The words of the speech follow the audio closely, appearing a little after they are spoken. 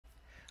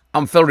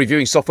I'm Phil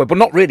reviewing software, but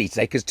not really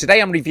today, because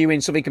today I'm reviewing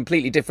something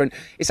completely different.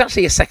 It's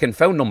actually a second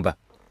phone number.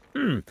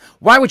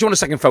 Why would you want a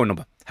second phone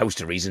number?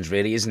 Host of reasons,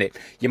 really, isn't it?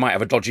 You might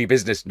have a dodgy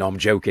business. No, I'm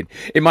joking.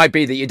 It might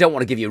be that you don't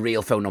want to give your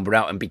real phone number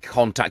out and be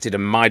contacted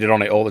and minded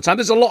on it all the time.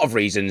 There's a lot of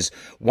reasons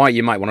why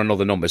you might want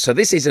another number. So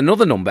this is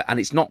another number, and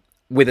it's not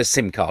with a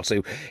SIM card.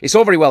 So it's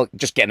all very well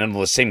just getting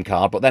another SIM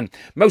card, but then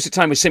most of the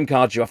time with SIM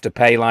cards, you have to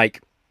pay like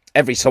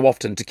every so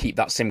often to keep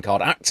that SIM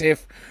card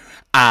active,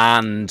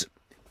 and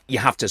you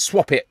have to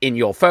swap it in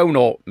your phone,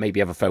 or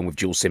maybe have a phone with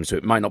dual SIM, so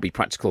it might not be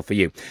practical for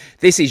you.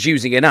 This is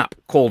using an app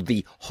called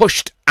the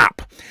Hushed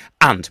app,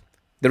 and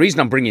the reason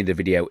I'm bringing the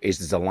video is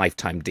there's a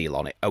lifetime deal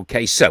on it.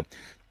 Okay, so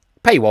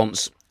pay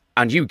once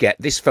and you get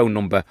this phone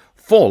number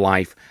for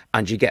life,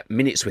 and you get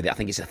minutes with it. I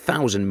think it's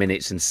 1,000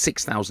 minutes and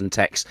 6,000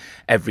 texts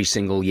every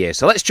single year.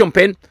 So let's jump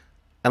in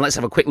and let's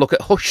have a quick look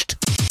at Hushed.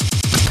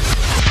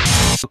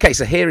 Okay,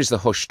 so here is the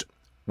Hushed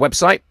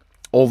website,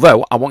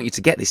 although I want you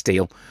to get this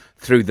deal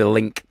through the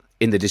link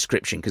in the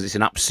description, because it's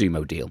an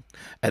AppSumo deal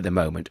at the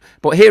moment.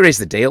 But here is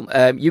the deal.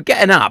 You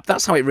get an app.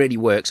 That's how it really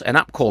works. An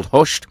app called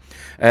Hushed.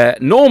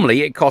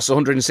 Normally, it costs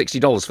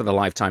 $160 for the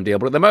lifetime deal,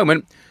 but at the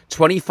moment,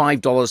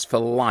 $25 for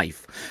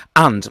life.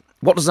 And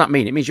what does that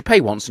mean? It means you pay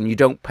once and you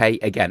don't pay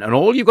again. And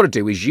all you've got to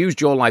do is use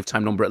your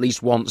lifetime number at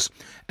least once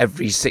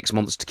every 6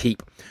 months to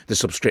keep the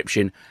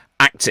subscription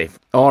active.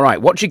 All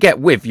right, what do you get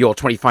with your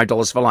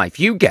 $25 for life?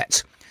 You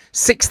get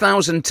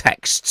 6,000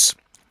 texts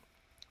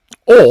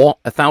or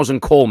 1,000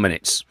 call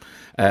minutes,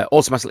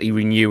 automatically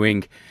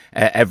renewing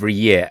every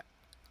year.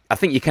 I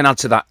think you can add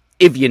to that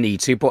if you need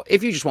to, but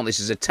if you just want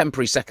this as a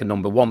temporary second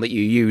number, one that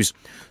you use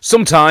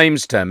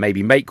sometimes to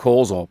maybe make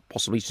calls or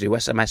possibly to do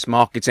SMS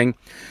marketing,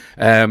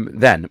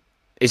 then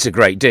it's a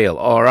great deal,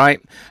 all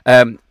right?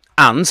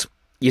 And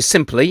you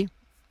simply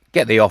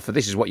get the offer.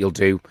 This is what you'll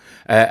do,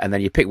 and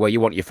then you pick where you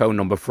want your phone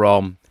number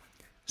from,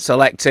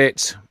 select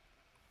it,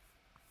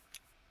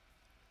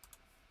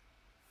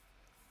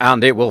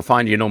 and it will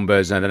find your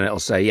numbers, and then it'll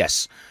say,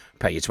 yes,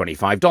 pay you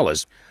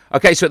 $25.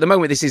 Okay, so at the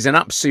moment, this is an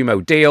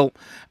AppSumo deal.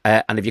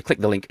 And if you click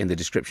the link in the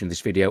description of this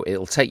video,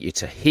 it'll take you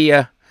to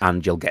here,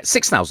 and you'll get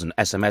 6,000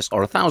 SMS or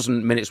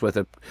 1,000 minutes worth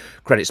of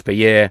credits per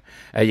year.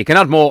 You can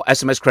add more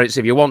SMS credits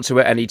if you want to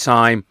at any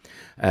time.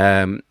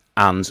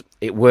 And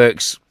it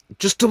works.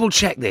 Just double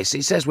check this.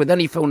 It says with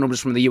any phone numbers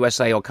from the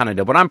USA or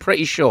Canada, but I'm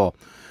pretty sure.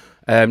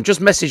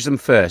 Just message them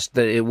first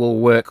that it will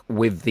work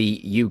with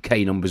the UK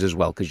numbers as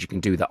well, because you can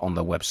do that on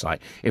the website.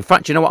 In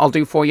fact, you know what I'll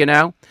do for you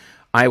now?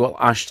 I will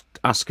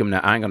ask them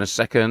now. Hang on a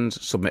second.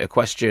 Submit a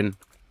question.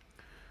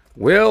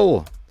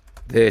 Will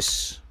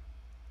this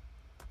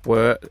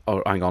work?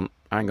 Oh, hang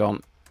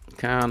on.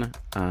 Can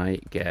I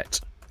get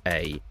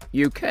a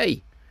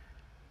UK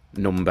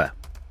number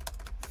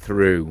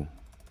through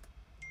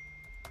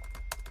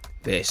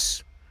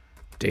this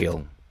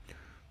deal?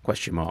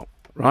 Question mark.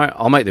 Right,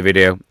 I'll make the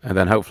video, and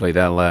then hopefully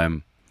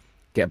they'll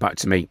get back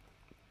to me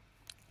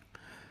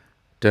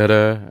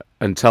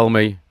and tell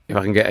me if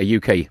I can get a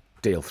UK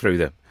deal through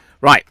them.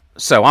 Right,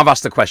 so I've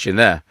asked the question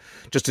there,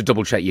 just to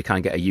double check you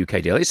can get a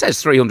UK deal. It says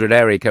 300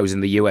 area codes in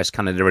the US,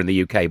 Canada, and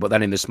the UK, but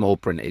then in the small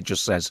print it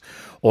just says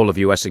all of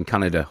US and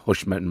Canada,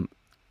 Hushman.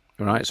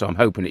 Right, so I'm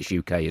hoping it's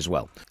UK as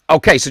well.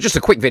 Okay, so just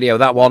a quick video,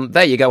 that one.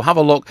 There you go, have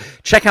a look.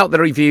 Check out the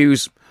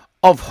reviews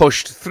of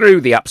Hushed through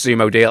the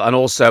AppSumo deal, and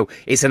also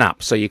it's an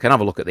app, so you can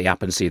have a look at the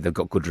app and see if they've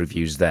got good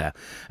reviews there,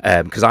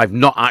 because I've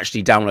not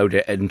actually downloaded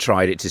it and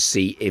tried it to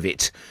see if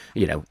it,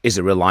 you know, is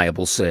a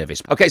reliable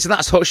service. Okay, so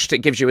that's Hushed. It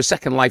gives you a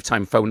second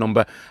lifetime phone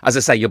number. As I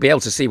say, you'll be able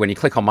to see when you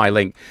click on my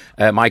link,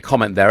 my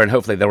comment there, and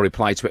hopefully they'll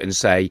reply to it and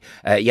say,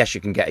 yes,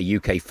 you can get a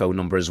UK phone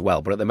number as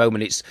well. But at the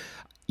moment, it's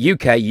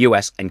UK,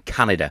 US, and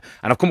Canada.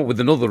 And I've come up with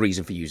another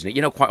reason for using it.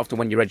 You know, quite often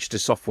when you register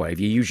software, if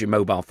you use your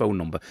mobile phone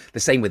number, the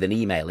same with an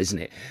email, isn't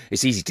it?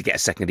 It's easy to get a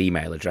second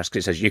email address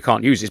because it says you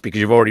can't use this because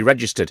you've already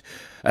registered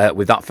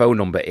with that phone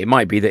number. It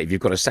might be that if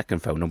you've got a second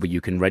phone number,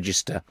 you can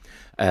register,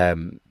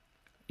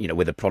 you know,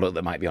 with a product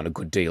that might be on a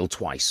good deal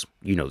twice.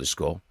 You know the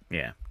score.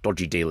 Yeah,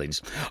 dodgy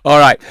dealings. All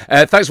right.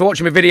 Thanks for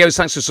watching my videos.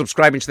 Thanks for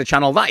subscribing to the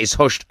channel. That is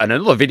Hushed, and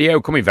another video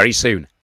coming very soon.